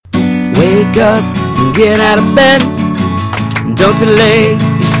wake up and get out of bed. Don't delay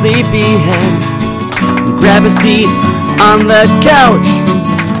your sleepy head. Grab a seat on the couch.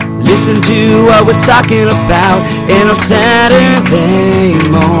 Listen to what we're talking about in our Saturday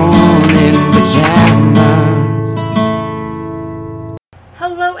morning pajamas.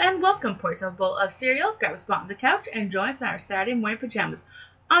 Hello and welcome. Pour yourself a bowl of cereal, grab a spot on the couch, and join us in our Saturday morning pajamas.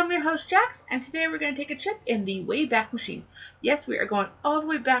 I'm your host, Jax, and today we're going to take a trip in the Wayback Machine. Yes, we are going all the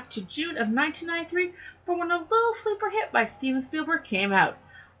way back to June of 1993 for when a little sleeper hit by Steven Spielberg came out.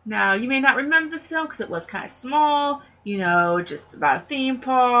 Now, you may not remember this film because it was kind of small, just about a theme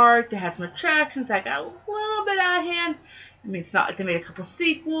park. They had some attractions that got a little bit out of hand. I mean, it's not like they made a couple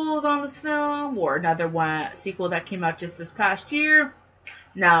sequels on this film or another sequel that came out just this past year.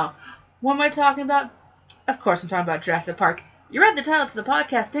 Now, what am I talking about? Of course, I'm talking about Jurassic Park. You read the title to the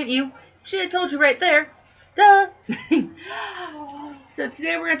podcast, didn't you? Should have told you right there. Duh! So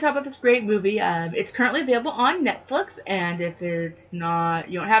today we're going to talk about this great movie. It's currently available on Netflix, and if it's not,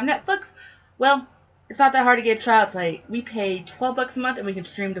 you don't have Netflix, well, it's not that hard to get a trial. It's like we pay $12 a month and we can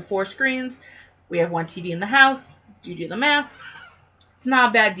stream to 4 screens. We have one TV in the house. You do the math. It's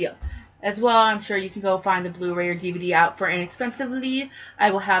not a bad deal. As well, I'm sure you can go find the Blu-ray or DVD out for inexpensively. I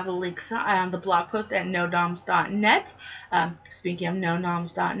will have the links on the blog post at nonoms.net. Speaking of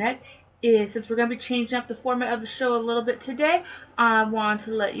nonoms.net, since we're going to be changing up the format of the show a little bit today, I want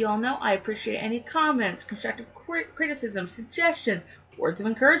to let you all know I appreciate any comments, constructive criticism, suggestions, words of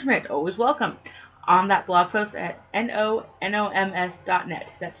encouragement, always welcome, on that blog post at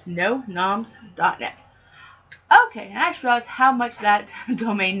nonoms.net. That's nonoms.net. Okay, and I just realized how much that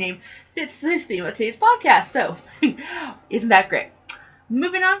domain name fits this theme of today's podcast, so isn't that great?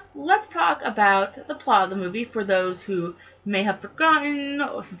 Moving on, let's talk about the plot of the movie for those who may have forgotten,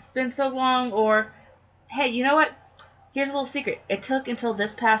 or since it's been so long, or, hey, you know what? Here's a little secret. It took until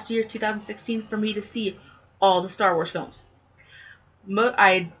this past year, 2016, for me to see all the Star Wars films.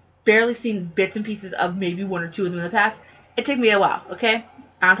 I had barely seen bits and pieces of maybe 1 or 2 of them in the past. It took me a while, okay?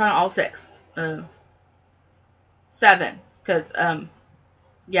 I'm talking all 6. 7, because,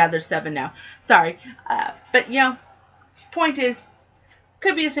 there's 7 now. Sorry. But, point is,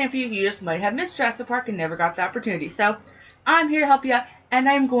 could be the same for you. You just might have missed Jurassic Park and never got the opportunity. So, I'm here to help you out, and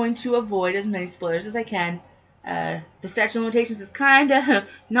I'm going to avoid as many spoilers as I can. The statute of limitations is kind of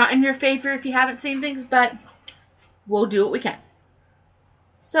not in your favor if you haven't seen things, but we'll do what we can.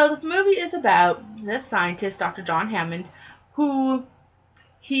 So, the movie is about this scientist, Dr. John Hammond, who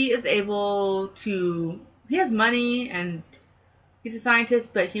he is able to... He has money, and he's a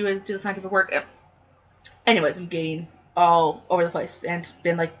scientist, but he would do the scientific work. Anyways, I'm getting all over the place, and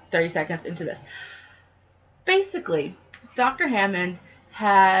been like 30 seconds into this. Basically, Dr. Hammond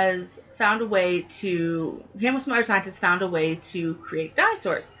has found a way to... Him and some other scientists found a way to create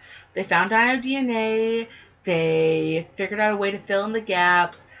dinosaurs. They found dino DNA, they figured out a way to fill in the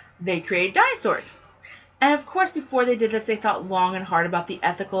gaps, they created dinosaurs. And of course, before they did this, they thought long and hard about the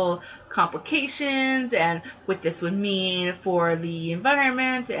ethical complications and what this would mean for the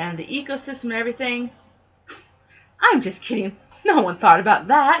environment and the ecosystem and everything. I'm just kidding. No one thought about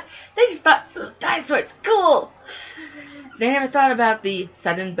that. They just thought, dinosaurs, cool. They never thought about the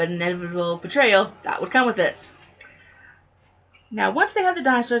sudden but inevitable betrayal that would come with this. Now, once they had the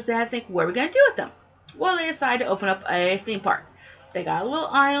dinosaurs, they had to think, what are we going to do with them? Well, they decided to open up a theme park. They got a little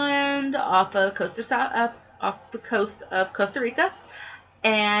island off the coast of Costa Rica,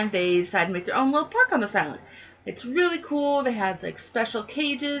 and they decided to make their own little park on this island. It's really cool. They had like special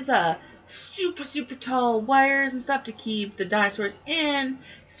cages, super tall wires and stuff to keep the dinosaurs in,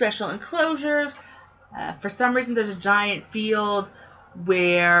 special enclosures. For some reason, there's a giant field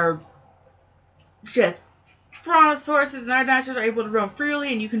where just brontosaurus and other dinosaurs are able to roam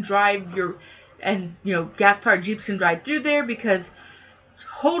freely, and you can drive gas-powered jeeps can drive through there because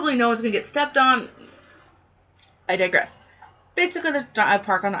totally no one's going to get stepped on. I digress. Basically, there's a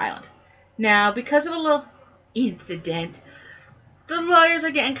park on the island. Now, because of a little incident, the lawyers are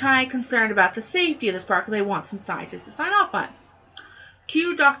getting kind of concerned about the safety of this park, and they want some scientists to sign off on it.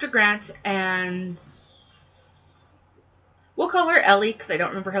 Cue Dr. Grant and... We'll call her Ellie, because I don't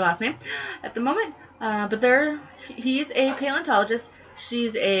remember her last name at the moment. But he's a paleontologist.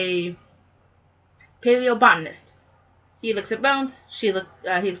 She's a paleobotanist. He looks at bones. He looks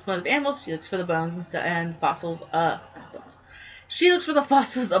at animals. She looks for the bones and fossils. Bones. She looks for the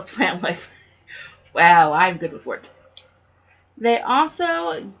fossils of plant life. Wow, I'm good with words. They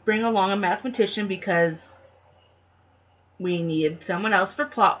also bring along a mathematician because we needed someone else for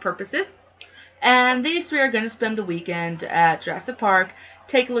plot purposes. And these 3 are going to spend the weekend at Jurassic Park,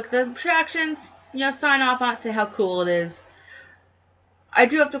 take a look at the attractions, sign off on it, say how cool it is. I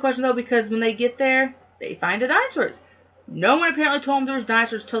do have to question, though, because when they get there, they find the dinosaurs. No one apparently told them there was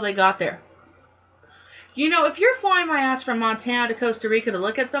dinosaurs till they got there. You know, if you're flying my ass from Montana to Costa Rica to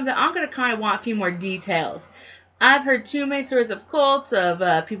look at something, I'm going to kind of want a few more details. I've heard too many stories of cults,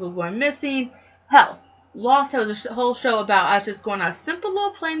 of people going missing. Hell, Lost has a whole show about us just going on a simple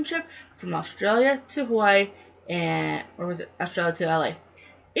little plane trip from Australia to Hawaii, or was it Australia to LA?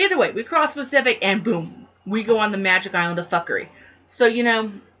 Either way, we cross the Pacific and boom, we go on the magic island of fuckery. So, you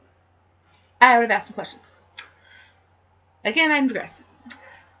know, I would have asked some questions. Again, I digress.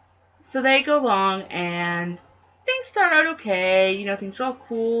 So they go along and things start out okay. You know, things are all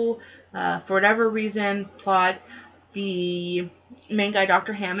cool. For whatever reason, plot, the main guy,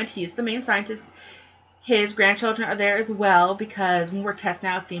 Dr. Hammond, he's the main scientist. His grandchildren are there as well because when we're testing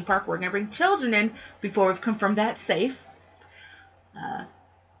out a theme park, we're going to bring children in before we've confirmed that's safe. And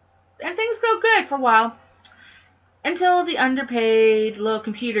things go good for a while. Until the underpaid little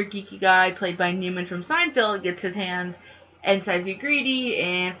computer geeky guy played by Newman from Seinfeld gets his hands and decides to be greedy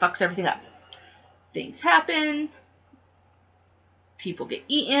and fucks everything up. Things happen. People get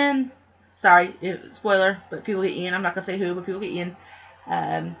eaten. Sorry, spoiler, but people get eaten. I'm not going to say who, but people get eaten.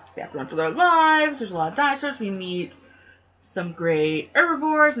 They have to run for their lives. There's a lot of dinosaurs. We meet some great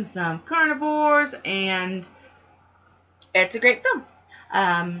herbivores and some carnivores, and it's a great film.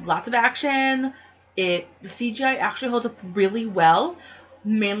 Lots of action. The CGI actually holds up really well,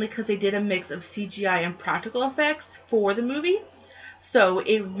 mainly because they did a mix of CGI and practical effects for the movie. So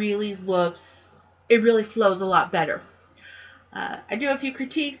it really flows a lot better. I do have a few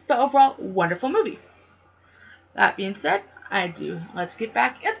critiques, but overall, wonderful movie. That being said, let's get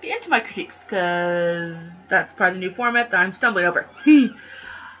into my critiques, because that's probably the new format that I'm stumbling over.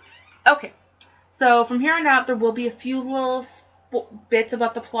 Okay, so from here on out, there will be a few little bits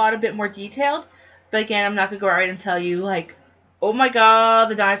about the plot a bit more detailed, but again, I'm not going to go right and tell you, like, oh my god,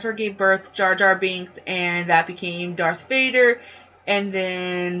 the dinosaur gave birth to Jar Jar Binks, and that became Darth Vader, and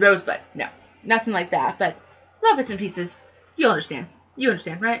then Rosebud. No, nothing like that, but little bits and pieces. You understand,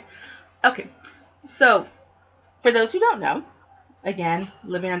 right? Okay, so for those who don't know, again,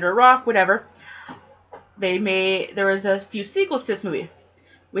 living under a rock, whatever, there was a few sequels to this movie.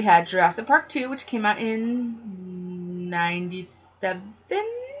 We had Jurassic Park 2, which came out in 97-ish?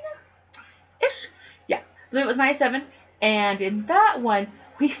 Yeah, I believe it was 97. And in that one,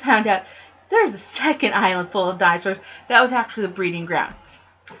 we found out there's a second island full of dinosaurs that was actually the breeding ground.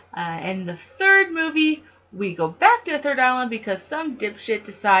 In the third movie, we go back to the third island because some dipshit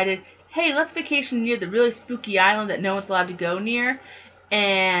decided, hey, let's vacation near the really spooky island that no one's allowed to go near.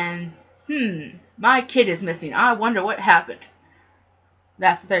 And, my kid is missing. I wonder what happened.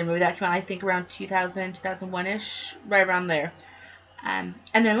 That's the third movie. That came out, I think, around 2000, 2001-ish, right around there. And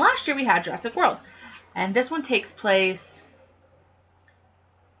then last year we had Jurassic World. And this one takes place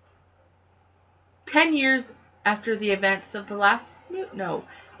 10 years after the events of the last movie. No,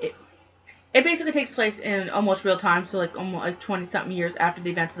 it basically takes place in almost real time, so like almost like 20-something years after the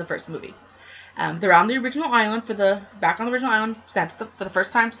events of the first movie. They're on the original island for the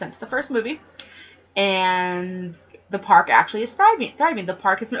first time since the first movie, and the park actually is thriving. The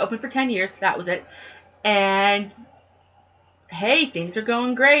park has been open for 10 years. That was it, and hey, things are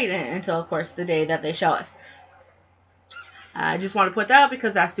going great until, of course, the day that they show us. I just want to put that out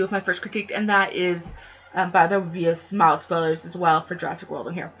because that's to do with my first critique, and that is, but there will be a mild spoilers as well for Jurassic World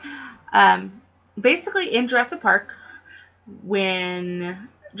in here. Basically, in Jurassic Park, when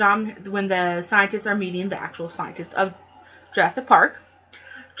the scientists are meeting the actual scientists of Jurassic Park,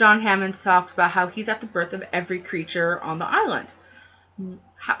 John Hammond talks about how he's at the birth of every creature on the island.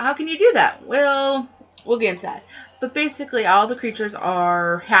 How can you do that? Well, we'll get into that. But basically, all the creatures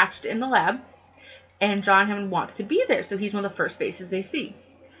are hatched in the lab, and John Hammond wants to be there, so he's one of the first faces they see.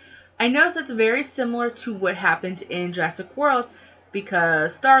 I notice that's very similar to what happened in Jurassic World,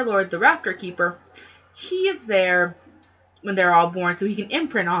 because Star-Lord, the Raptor Keeper, he is there when they're all born, so he can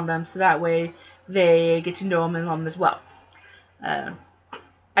imprint on them, so that way they get to know him and love him as well.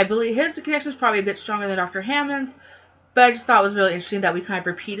 I believe his connection is probably a bit stronger than Dr. Hammond's, but I just thought it was really interesting that we kind of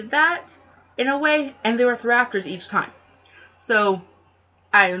repeated that in a way, and they were Raptors each time. So,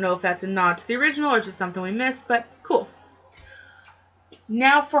 I don't know if that's a nod to the original or just something we missed, but cool.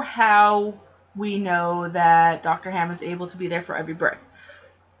 Now for how we know that Dr. Hammond's able to be there for every birth.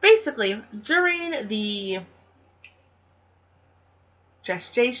 Basically, during the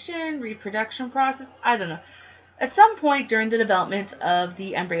gestation, reproduction process, I don't know. At some point during the development of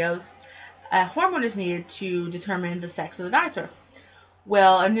the embryos, a hormone is needed to determine the sex of the dinosaur.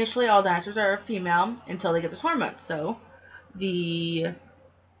 Well, initially all dinosaurs are female until they get this hormone. So, the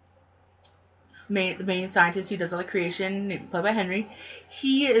the main scientist who does all the creation, played by Henry,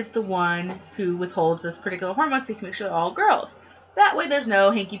 he is the one who withholds this particular hormone so he can make sure they're all girls. That way there's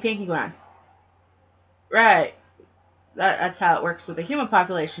no hanky-panky going on. Right. That's how it works with the human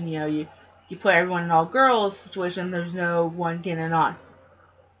population. You put everyone in all girls situation, there's no one getting on.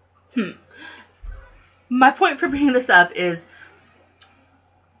 My point for bringing this up is,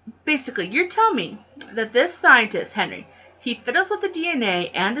 basically, you're telling me that this scientist, Henry, he fiddles with the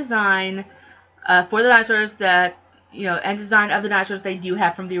DNA and design for the dinosaurs and design of the dinosaurs they do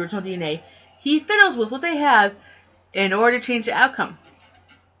have from the original DNA. He fiddles with what they have in order to change the outcome.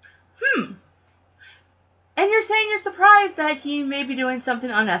 And you're saying you're surprised that he may be doing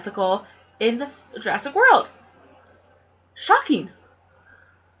something unethical in the Jurassic World. Shocking.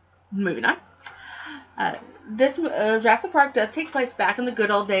 Moving on. This Jurassic Park does take place back in the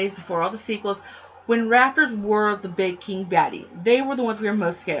good old days before all the sequels, when raptors were the big king baddie. They were the ones we were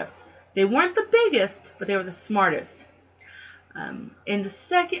most scared of. They weren't the biggest, but they were the smartest. In the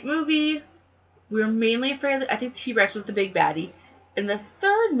second movie, we were mainly afraid I think T-Rex was the big baddie. In the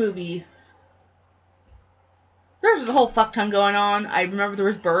third movie, there was a whole fuck ton going on. I remember there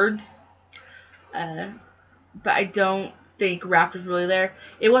was birds. But I don't think raptors were really there.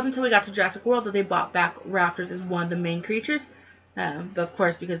 It wasn't until we got to Jurassic World that they brought back raptors as one of the main creatures. But of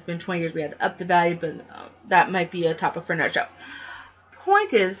course, because it's been 20 years, we had to up the value, but that might be a topic for another show.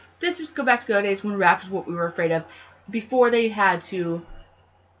 Point is, this just go back to good days when raptors were what we were afraid of, before they had to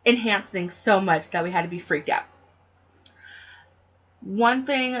enhance things so much that we had to be freaked out. One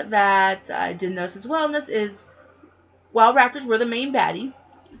thing that I did notice as well in this is, while raptors were the main baddie,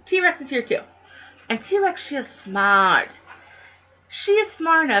 T-Rex is here too. And T-Rex, she is smart. She is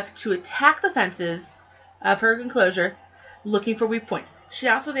smart enough to attack the fences of her enclosure looking for weak points. She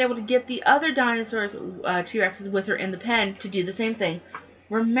also was able to get the other dinosaurs, T-Rexes, with her in the pen to do the same thing,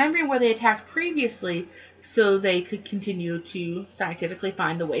 remembering where they attacked previously so they could continue to scientifically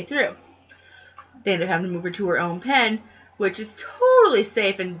find the way through. They ended up having to move her to her own pen, which is totally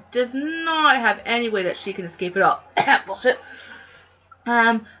safe and does not have any way that she can escape at all. Bullshit.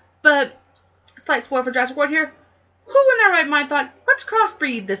 But, slight spoiler for Jurassic World here. Who in their right mind thought, let's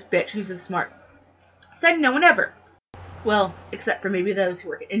crossbreed this bitch who's so smart? Said no one ever. Well, except for maybe those who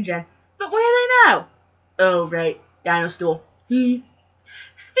work at InGen. But where are they now? Oh, right. Dino Stool.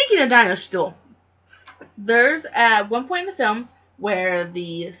 Speaking of Dino Stool, there's one point in the film where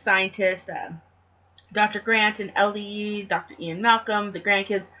the scientist, Dr. Grant and Ellie, Dr. Ian Malcolm, the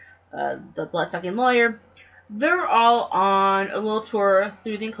grandkids, the blood-sucking lawyer, they're all on a little tour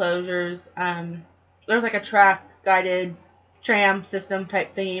through the enclosures. There's like a track-guided tram system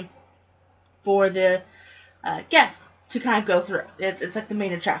type thingy for the guests to kind of go through. It's like the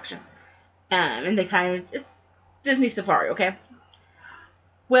main attraction. And they it's Disney Safari, okay?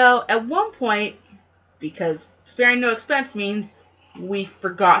 Well, at one point, because sparing no expense means we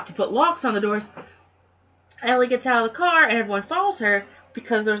forgot to put locks on the doors, Ellie gets out of the car and everyone follows her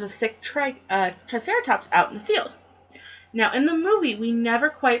because there's a sick Triceratops out in the field. Now, in the movie, we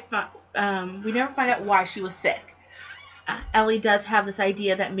never find out why she was sick. Ellie does have this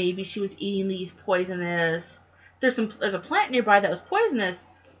idea that maybe she was eating these poisonous. There's a plant nearby that was poisonous,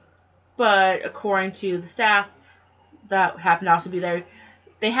 but according to the staff that happened to also be there,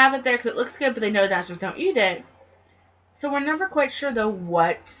 they have it there because it looks good, but they know dinosaurs don't eat it. So we're never quite sure though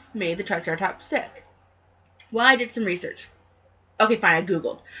what made the Triceratops sick. Well, I did some research. Okay, fine, I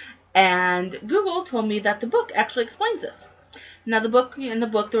Googled. And Google told me that the book actually explains this. Now, in the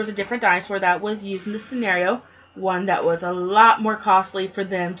book, there was a different dinosaur that was used in this scenario. One that was a lot more costly for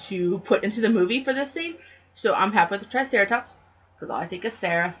them to put into the movie for this scene. So I'm happy with the Triceratops. Because all I think is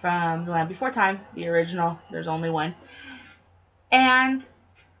Sarah from The Land Before Time. The original. There's only one. And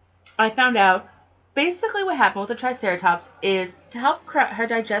I found out basically what happened with the Triceratops is to help her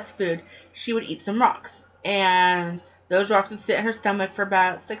digest food, she would eat some rocks. And those rocks would sit in her stomach for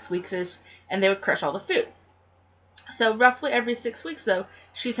about 6 weeks-ish, and they would crush all the food. So roughly every 6 weeks, though,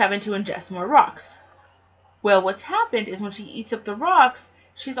 she's having to ingest more rocks. Well, what's happened is when she eats up the rocks,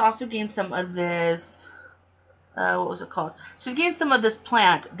 she's also gained some of this, what was it called? She's gained some of this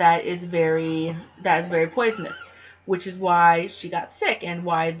plant that is very poisonous, which is why she got sick and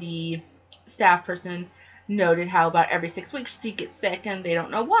why the staff person noted how about every 6 weeks she gets sick and they don't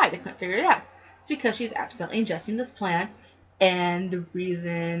know why. They couldn't figure it out. It's because she's accidentally ingesting this plant, and the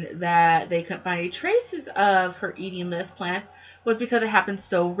reason that they couldn't find any traces of her eating this plant was because it happens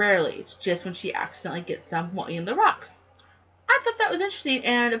so rarely. It's just when she accidentally gets some while eating the rocks. I thought that was interesting,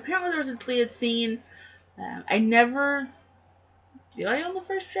 and apparently there was a deleted scene. Did I own the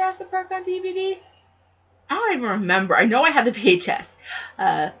first Jurassic Park on DVD? I don't even remember. I know I had the VHS.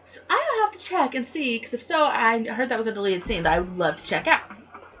 So I'll have to check and see, because if so, I heard that was a deleted scene that I would love to check out.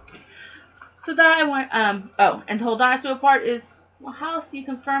 So then I went, and the whole dinosaur part is, well, how else do you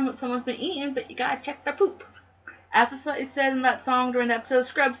confirm what someone's been eating, but you gotta check their poop. As it said in that song during the episode of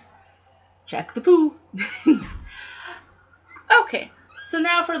Scrubs, check the poo. Okay, so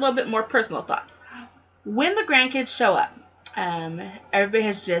now for a little bit more personal thoughts. When the grandkids show up, everybody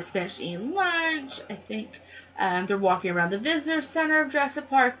has just finished eating lunch, I think. They're walking around the visitor center of Jurassic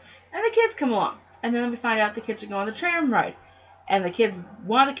Park, and the kids come along. And then we find out the kids are going on the tram ride. And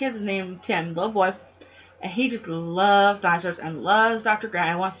one of the kids is named Tim, little boy, and he just loves dinosaurs and loves Dr.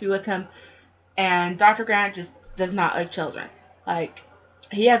 Grant and wants to be with him. And Dr. Grant just does not like children. Like,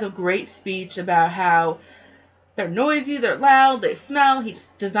 he has a great speech about how they're noisy, they're loud, they smell. He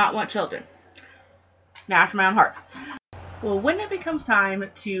just does not want children. Match my own heart. Well, when it becomes time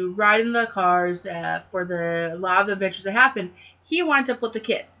to ride in the cars for a lot of the adventures that happen, he winds up with the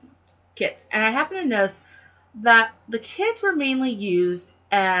kids. And I happen to notice that the kids were mainly used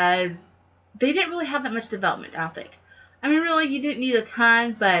as, they didn't really have that much development, I don't think. I mean, really, you didn't need a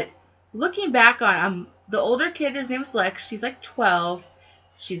ton, but looking back on the older kid, his name is Lex. She's like 12.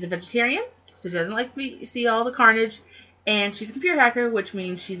 She's a vegetarian, so she doesn't like to see all the carnage. And she's a computer hacker, which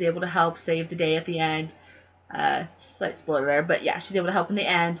means she's able to help save the day at the end. Slight spoiler there, but yeah, she's able to help in the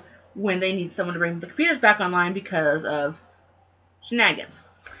end when they need someone to bring the computers back online because of shenanigans.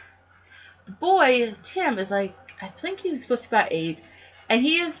 The boy, Tim, is like, I think he's supposed to be about 8, and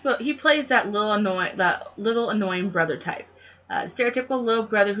he plays that little annoying brother type. Stereotypical little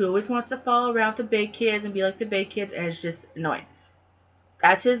brother who always wants to follow around with the big kids and be like the big kids, and is just annoying.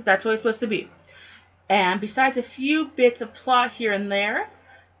 That's what he's supposed to be. And besides a few bits of plot here and there,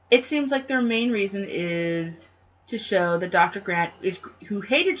 it seems like their main reason is to show that Dr. Grant, who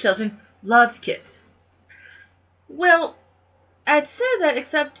hated children, loves kids. Well, I'd say that,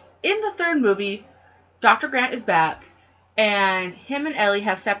 except in the third movie, Dr. Grant is back, and him and Ellie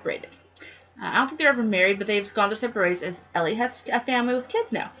have separated. I don't think they're ever married, but they've gone their separate ways, as Ellie has a family with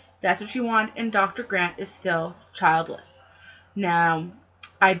kids now. That's what she wanted, and Dr. Grant is still childless. Now,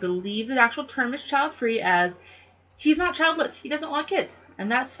 I believe the actual term is child-free, as he's not childless. He doesn't want kids. And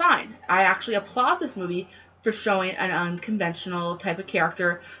that's fine. I actually applaud this movie for showing an unconventional type of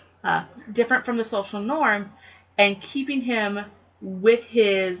character, different from the social norm, and keeping him with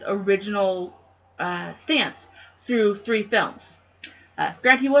his original stance through 3 films.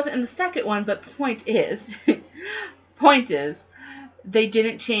 Granted, he wasn't in the second one, but point is, they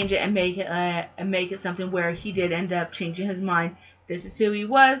didn't change it and make it something where he did end up changing his mind. This is who he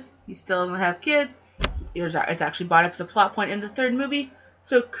was. He still doesn't have kids. It's actually brought up as a plot point in the third movie.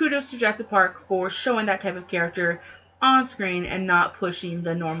 So kudos to Jurassic Park for showing that type of character on screen and not pushing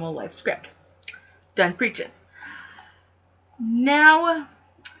the normal life script. Done preaching. Now,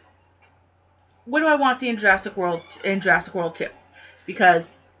 what do I want to see in Jurassic World 2? Because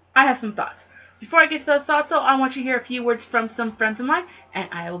I have some thoughts. Before I get to those thoughts, though, I want you to hear a few words from some friends of mine, and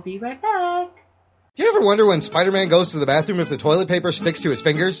I will be right back. Do you ever wonder when Spider-Man goes to the bathroom if the toilet paper sticks to his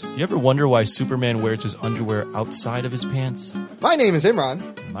fingers? Do you ever wonder why Superman wears his underwear outside of his pants? My name is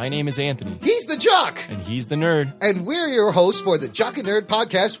Imran. My name is Anthony. He's the Jock! And he's the Nerd. And we're your hosts for the Jock and Nerd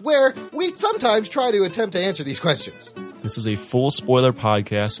podcast, where we sometimes try to attempt to answer these questions. This is a full spoiler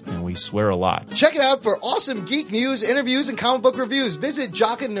podcast, and we swear a lot. Check it out for awesome geek news, interviews, and comic book reviews. Visit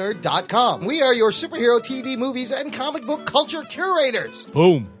jockandnerd.com. We are your superhero TV, movies, and comic book culture curators.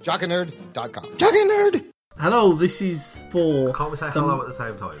 Boom. Jockandnerd.com. Jock and Nerd! Hello, this is for... Can't we say hello at the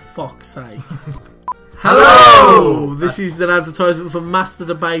same time? Fuck's sake. Hello! This is an advertisement for Master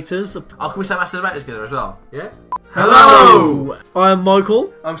Debaters. Oh, can we say Master Debaters together as well? Yeah? Hello! I am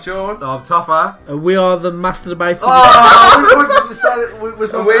Michael. I'm Sean. I'm Toffer. And we are the Master Debaters. We are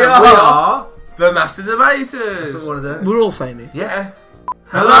the Master Debaters. That's what we want to do. We're all saying it. Yeah.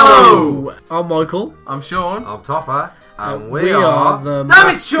 Hello! I'm Michael. I'm Sean. I'm Toffer. And we are the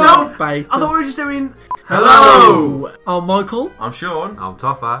Damn it, Sean! Debaters. I thought we were just doing... Hello! I'm Michael. I'm Sean. I'm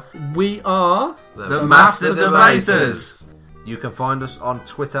Toffer. We are... The Master Debaters. You can find us on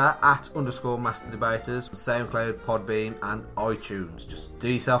Twitter @_Master Debaters, SoundCloud, Podbean, and iTunes. Just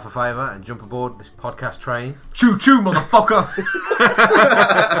do yourself a favour and jump aboard this podcast train. Choo choo, motherfucker!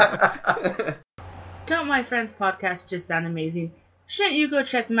 Don't My Friends podcast just sound amazing? Shouldn't you go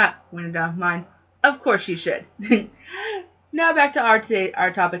check them out when you don't mind? Of course you should. Now back to our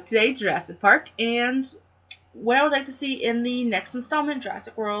topic today, Jurassic Park, and what I would like to see in the next installment,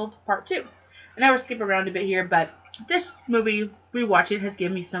 Jurassic World Part 2. And I will skip around a bit here, but this movie, rewatching it, has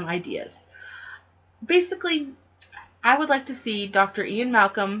given me some ideas. Basically, I would like to see Dr. Ian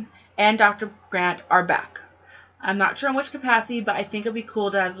Malcolm and Dr. Grant are back. I'm not sure in which capacity, but I think it'd be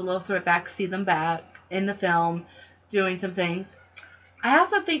cool to, as a little throwback, see them back in the film doing some things. I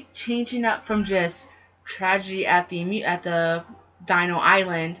also think changing up from just tragedy at the Dino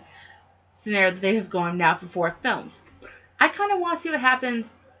Island scenario that they have going now for 4 films. I kind of want to see what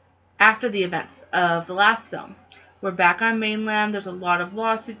happens after the events of the last film. We're back on mainland. There's a lot of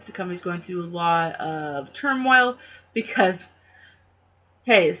lawsuits. The company's going through a lot of turmoil because,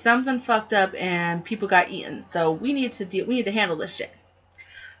 hey, something fucked up and people got eaten. So we need to handle this shit.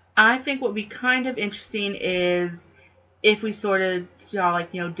 I think what would be kind of interesting is if we sort of saw, like,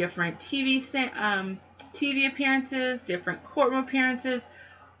 you know, different TV appearances, different courtroom appearances.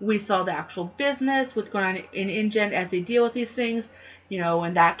 We saw the actual business, what's going on in InGen as they deal with these things, you know,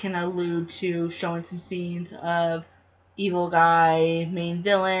 and that can allude to showing some scenes of evil guy, main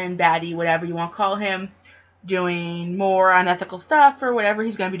villain, baddie, whatever you want to call him, doing more unethical stuff or whatever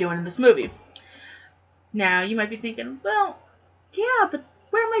he's going to be doing in this movie. Now, you might be thinking, well, yeah, but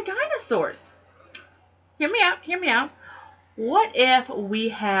where are my dinosaurs? Hear me out. What if we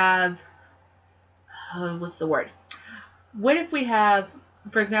have, what if we have,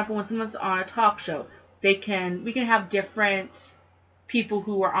 for example, when someone's on a talk show, we can have different people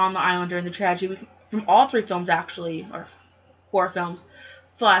who are on the island during the tragedy, from all 3 films actually, or 4 films,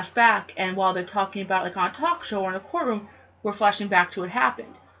 flash back, and while they're talking about, like, on a talk show or in a courtroom, we're flashing back to what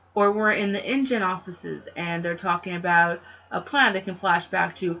happened. Or we're in the InGen offices, and they're talking about a plan that can flash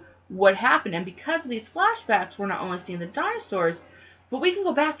back to what happened. And because of these flashbacks, we're not only seeing the dinosaurs, but we can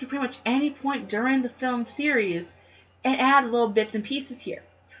go back to pretty much any point during the film series and add little bits and pieces here.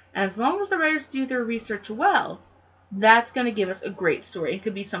 And as long as the writers do their research well, that's going to give us a great story. It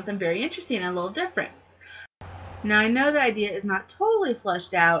could be something very interesting and a little different. Now, I know the idea is not totally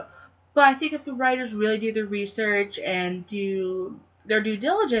fleshed out, but I think if the writers really do their research and do their due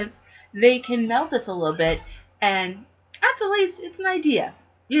diligence, they can meld this a little bit, and at the least, it's an idea.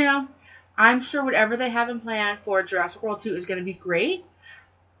 You know, I'm sure whatever they have in plan for Jurassic World 2 is going to be great.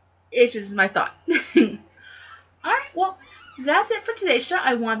 It's just my thought. Alright, well, that's it for today's show.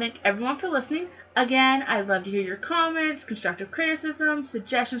 I want to thank everyone for listening. Again, I'd love to hear your comments, constructive criticism,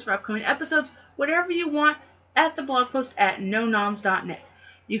 suggestions for upcoming episodes, whatever you want, at the blog post at nonoms.net.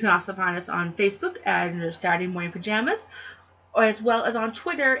 You can also find us on Facebook at Saturday Morning Pajamas, as well as on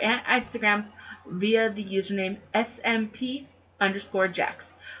Twitter and Instagram via the username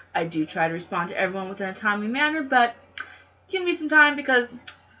SMP_Jax. I do try to respond to everyone within a timely manner, but give me some time because,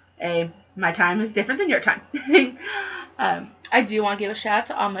 my time is different than your time. I do want to give a shout out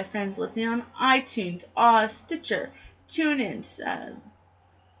to all my friends listening on iTunes, Stitcher, TuneIn,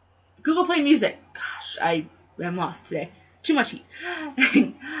 Google Play Music. Gosh, I am lost today. Too much heat.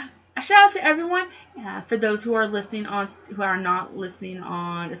 A shout out to everyone. For those who are not listening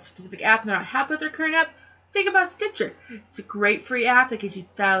on a specific app and they're not happy with their current app, think about Stitcher. It's a great free app that gives you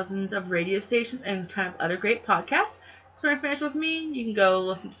thousands of radio stations and a ton of other great podcasts. So when you're finished with me, you can go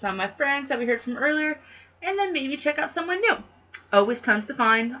listen to some of my friends that we heard from earlier, and then maybe check out someone new. Always tons to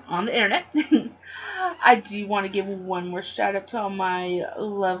find on the internet. I do want to give one more shout out to all my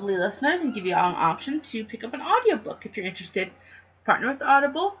lovely listeners and give you all an option to pick up an audiobook if you're interested. Partner with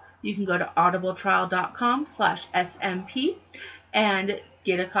Audible. You can go to audibletrial.com/SMP and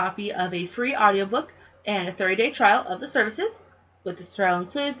get a copy of a free audiobook and a 30-day trial of the services. What this trial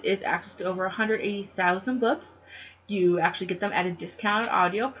includes is access to over 180,000 books. You actually get them at a discounted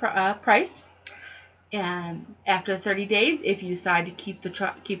audio price. And after 30 days, if you decide to keep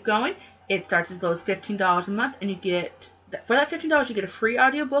going, it starts as low as $15 a month, and you get, for that $15, you get a free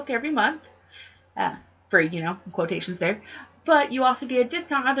audiobook every month. Free, in quotations there. But you also get a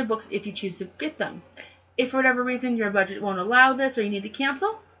discount on other books if you choose to get them. If for whatever reason your budget won't allow this or you need to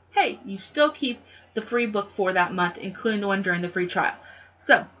cancel, hey, you still keep the free book for that month, including the one during the free trial.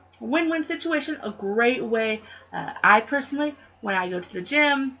 So, win-win situation, a great way. I personally, when I go to the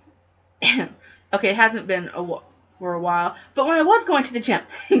gym, okay, it hasn't been for a while, but when I was going to the gym,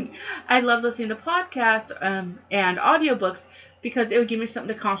 I love listening to podcasts and audiobooks because it would give me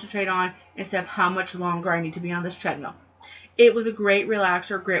something to concentrate on instead of how much longer I need to be on this treadmill. It was a great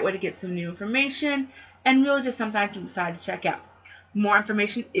relaxer, a great way to get some new information, and really just something I can decide to check out. More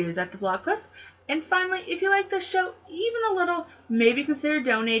information is at the blog post. And finally, if you like this show even a little, maybe consider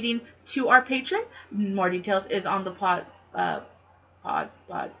donating to our Patreon. More details is on the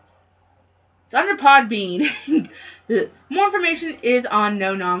it's under Podbean. More information is on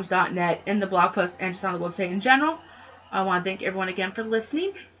nonoms.net in the blog post and just on the website in general. I want to thank everyone again for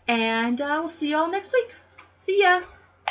listening, and we'll see you all next week. See ya!